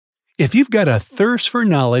If you've got a thirst for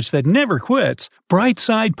knowledge that never quits,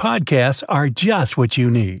 Brightside Podcasts are just what you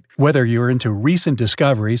need. Whether you're into recent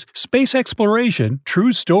discoveries, space exploration,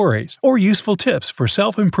 true stories, or useful tips for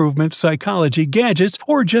self-improvement, psychology, gadgets,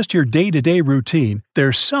 or just your day-to-day routine,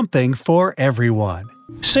 there's something for everyone.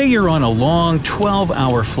 Say you're on a long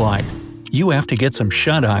 12-hour flight. You have to get some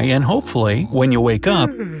shut-eye and hopefully, when you wake up,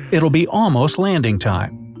 it'll be almost landing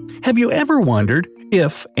time. Have you ever wondered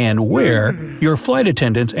if and where your flight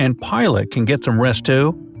attendants and pilot can get some rest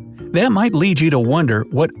too? That might lead you to wonder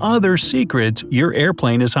what other secrets your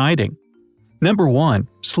airplane is hiding. Number 1.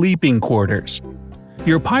 Sleeping quarters.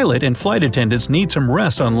 Your pilot and flight attendants need some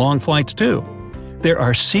rest on long flights too. There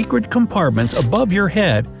are secret compartments above your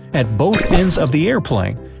head at both ends of the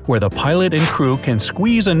airplane where the pilot and crew can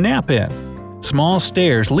squeeze a nap in. Small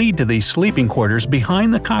stairs lead to these sleeping quarters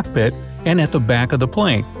behind the cockpit and at the back of the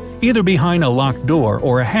plane, either behind a locked door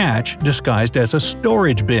or a hatch disguised as a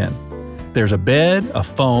storage bin. There's a bed, a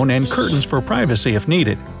phone, and curtains for privacy if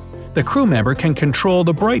needed. The crew member can control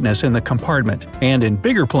the brightness in the compartment, and in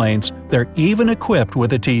bigger planes, they're even equipped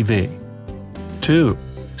with a TV. 2.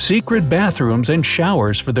 Secret bathrooms and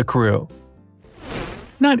showers for the crew.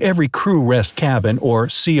 Not every crew rest cabin, or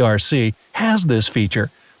CRC, has this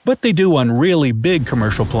feature, but they do on really big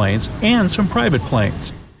commercial planes and some private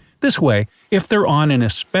planes. This way, if they're on an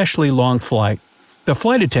especially long flight, the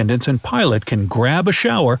flight attendants and pilot can grab a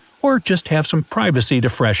shower or just have some privacy to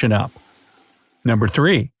freshen up. Number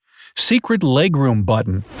 3. Secret legroom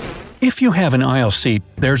button. If you have an aisle seat,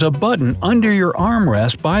 there's a button under your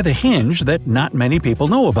armrest by the hinge that not many people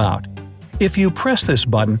know about. If you press this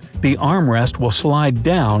button, the armrest will slide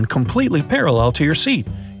down completely parallel to your seat,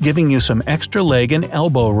 giving you some extra leg and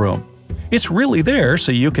elbow room. It's really there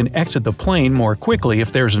so you can exit the plane more quickly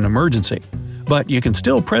if there's an emergency, but you can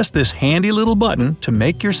still press this handy little button to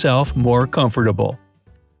make yourself more comfortable.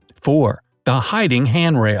 4. The hiding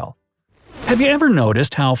handrail. Have you ever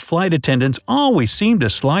noticed how flight attendants always seem to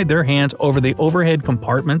slide their hands over the overhead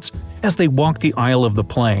compartments as they walk the aisle of the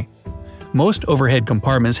plane? Most overhead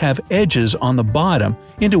compartments have edges on the bottom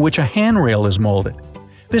into which a handrail is molded.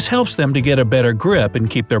 This helps them to get a better grip and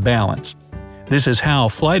keep their balance. This is how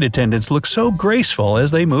flight attendants look so graceful as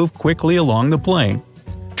they move quickly along the plane.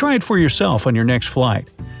 Try it for yourself on your next flight.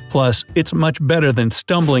 Plus, it's much better than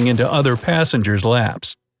stumbling into other passengers'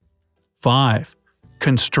 laps. 5.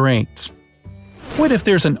 Constraints. What if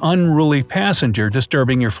there's an unruly passenger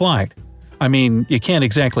disturbing your flight? I mean, you can't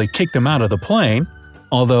exactly kick them out of the plane,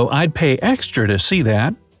 although I'd pay extra to see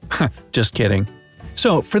that. Just kidding.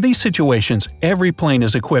 So, for these situations, every plane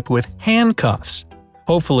is equipped with handcuffs.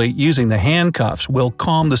 Hopefully, using the handcuffs will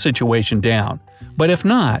calm the situation down, but if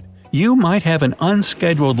not, you might have an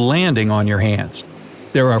unscheduled landing on your hands.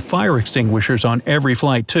 There are fire extinguishers on every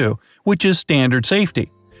flight too, which is standard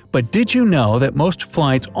safety. But did you know that most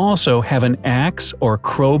flights also have an axe or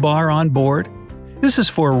crowbar on board? This is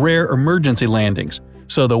for rare emergency landings,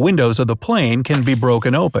 so the windows of the plane can be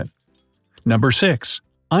broken open. Number 6.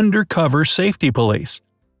 Undercover safety police.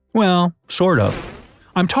 Well, sort of.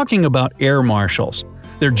 I'm talking about air marshals.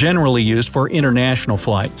 They're generally used for international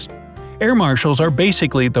flights. Air marshals are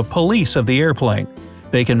basically the police of the airplane.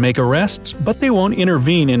 They can make arrests, but they won't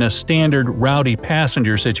intervene in a standard rowdy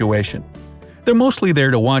passenger situation. They're mostly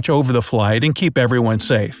there to watch over the flight and keep everyone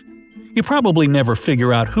safe. You probably never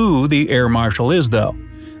figure out who the air marshal is though.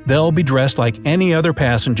 They'll be dressed like any other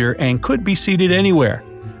passenger and could be seated anywhere.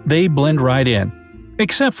 They blend right in.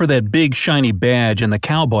 Except for that big shiny badge and the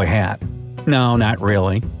cowboy hat. No, not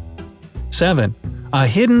really. 7. A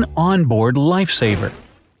hidden onboard lifesaver.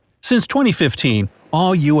 Since 2015,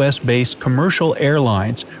 all US-based commercial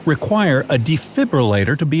airlines require a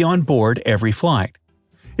defibrillator to be on board every flight.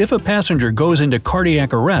 If a passenger goes into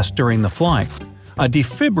cardiac arrest during the flight, a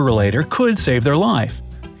defibrillator could save their life.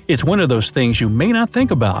 It's one of those things you may not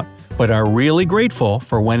think about, but are really grateful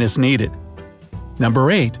for when it's needed. Number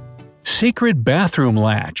 8. Secret bathroom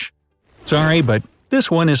latch. Sorry, but this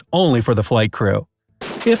one is only for the flight crew.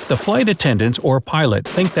 If the flight attendants or pilot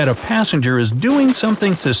think that a passenger is doing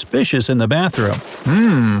something suspicious in the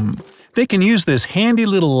bathroom, they can use this handy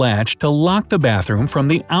little latch to lock the bathroom from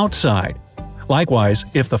the outside. Likewise,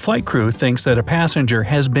 if the flight crew thinks that a passenger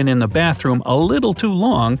has been in the bathroom a little too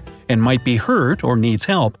long and might be hurt or needs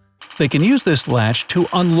help, they can use this latch to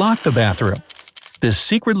unlock the bathroom. This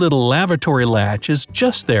secret little lavatory latch is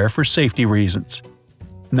just there for safety reasons.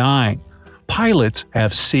 9. Pilots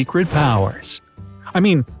have secret powers. I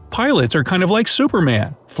mean, pilots are kind of like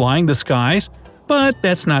Superman, flying the skies, but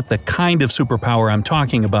that's not the kind of superpower I'm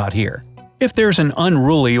talking about here. If there's an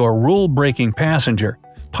unruly or rule-breaking passenger,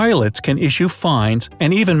 pilots can issue fines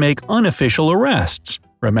and even make unofficial arrests.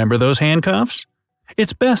 Remember those handcuffs?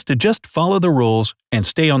 It's best to just follow the rules and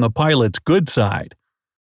stay on the pilot's good side.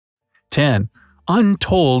 10.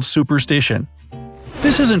 Untold superstition.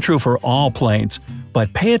 This isn't true for all planes,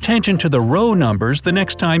 but pay attention to the row numbers the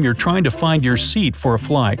next time you're trying to find your seat for a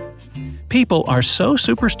flight. People are so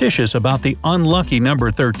superstitious about the unlucky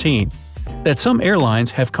number 13 that some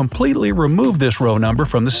airlines have completely removed this row number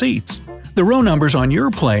from the seats. The row numbers on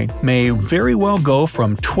your plane may very well go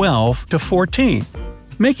from 12 to 14.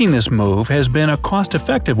 Making this move has been a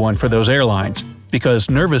cost-effective one for those airlines, because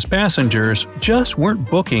nervous passengers just weren't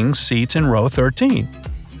booking seats in row 13.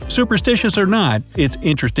 Superstitious or not, it's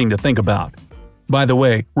interesting to think about. By the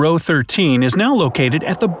way, row 13 is now located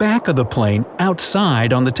at the back of the plane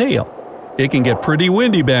outside on the tail. It can get pretty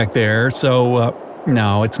windy back there, so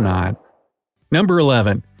no, it's not. Number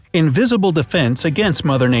 11. Invisible defense against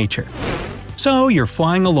Mother Nature. So you're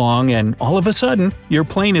flying along and all of a sudden, your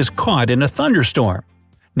plane is caught in a thunderstorm.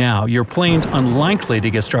 Now, your plane's unlikely to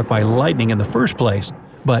get struck by lightning in the first place,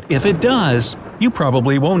 but if it does, you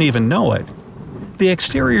probably won't even know it. The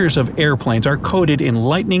exteriors of airplanes are coated in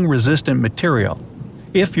lightning-resistant material.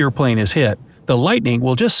 If your plane is hit, the lightning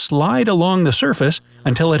will just slide along the surface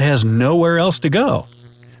until it has nowhere else to go.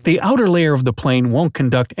 The outer layer of the plane won't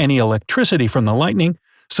conduct any electricity from the lightning,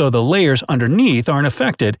 so the layers underneath aren't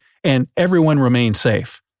affected and everyone remains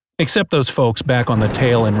safe, except those folks back on the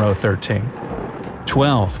tail in row 13.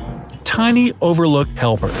 12. Tiny overlooked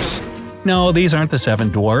helpers. No, these aren't the 7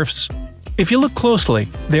 dwarfs. If you look closely,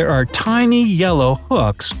 there are tiny yellow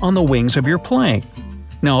hooks on the wings of your plane.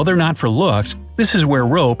 No, they're not for looks. This is where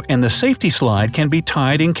rope and the safety slide can be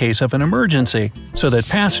tied in case of an emergency, so that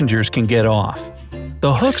passengers can get off.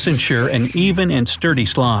 The hooks ensure an even and sturdy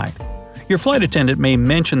slide. Your flight attendant may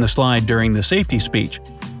mention the slide during the safety speech,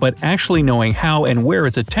 but actually knowing how and where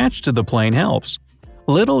it's attached to the plane helps.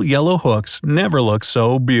 Little yellow hooks never look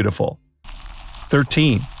so beautiful.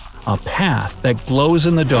 13. A path that glows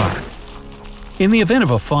in the dark. In the event of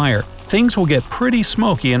a fire, things will get pretty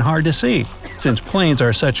smoky and hard to see, since planes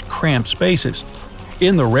are such cramped spaces.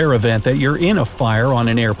 In the rare event that you're in a fire on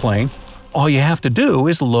an airplane, all you have to do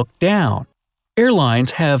is look down.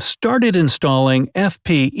 Airlines have started installing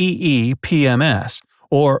FPEE PMS,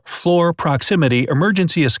 or Floor Proximity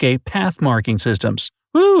Emergency Escape Path Marking Systems.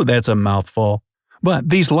 Ooh, that's a mouthful. But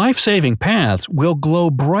these life-saving paths will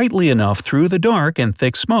glow brightly enough through the dark and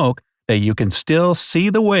thick smoke that you can still see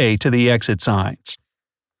the way to the exit signs.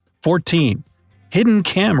 14. Hidden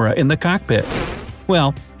camera in the cockpit.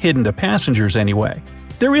 Well, hidden to passengers anyway.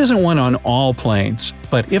 There isn't one on all planes,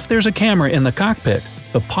 but if there's a camera in the cockpit,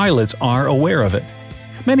 the pilots are aware of it.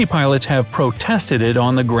 Many pilots have protested it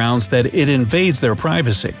on the grounds that it invades their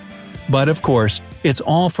privacy. But of course, it's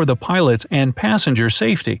all for the pilots' and passengers'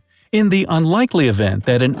 safety, in the unlikely event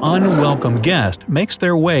that an unwelcome guest makes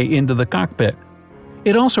their way into the cockpit.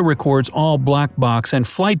 It also records all black box and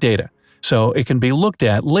flight data, so it can be looked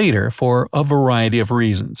at later for a variety of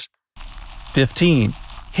reasons. 15.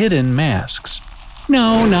 Hidden masks.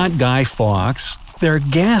 No, not Guy Fawkes. They're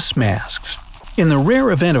gas masks. In the rare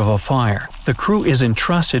event of a fire, the crew is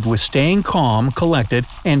entrusted with staying calm, collected,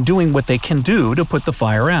 and doing what they can do to put the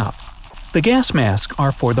fire out. The gas masks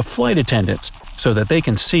are for the flight attendants, so that they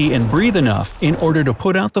can see and breathe enough in order to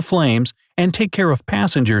put out the flames and take care of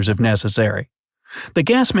passengers if necessary. The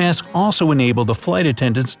gas masks also enable the flight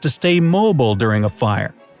attendants to stay mobile during a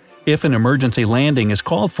fire. If an emergency landing is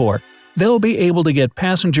called for, they'll be able to get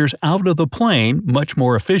passengers out of the plane much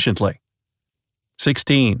more efficiently.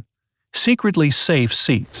 16. Secretly safe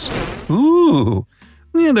seats. Ooh!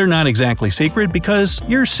 They're not exactly secret because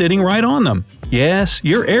you're sitting right on them. Yes,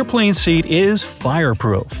 your airplane seat is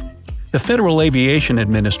fireproof. The Federal Aviation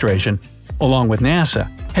Administration, along with NASA,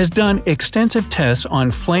 has done extensive tests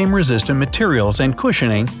on flame-resistant materials and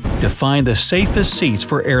cushioning to find the safest seats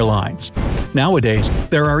for airlines. Nowadays,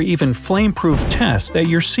 there are even flame-proof tests that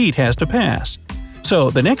your seat has to pass.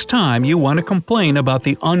 So the next time you want to complain about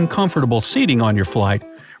the uncomfortable seating on your flight,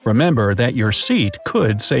 remember that your seat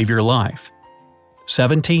could save your life.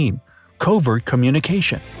 17. Covert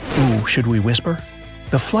communication. Ooh, should we whisper?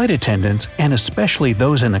 The flight attendants, and especially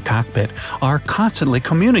those in the cockpit, are constantly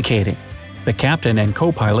communicating. The captain and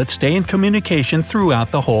co-pilot stay in communication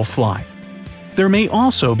throughout the whole flight. There may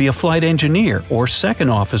also be a flight engineer or second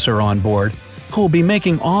officer on board who will be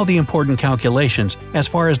making all the important calculations as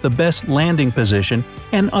far as the best landing position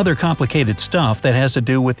and other complicated stuff that has to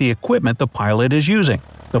do with the equipment the pilot is using.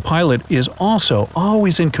 The pilot is also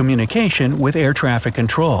always in communication with air traffic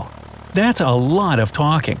control. That's a lot of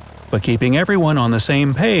talking, but keeping everyone on the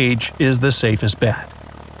same page is the safest bet.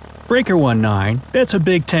 Breaker 19, that's a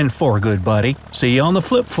Big 10-4, good buddy. See you on the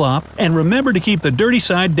flip-flop, and remember to keep the dirty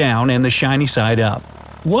side down and the shiny side up.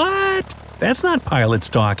 What? That's not pilots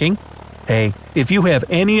talking. Hey, if you have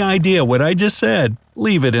any idea what I just said,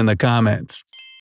 leave it in the comments.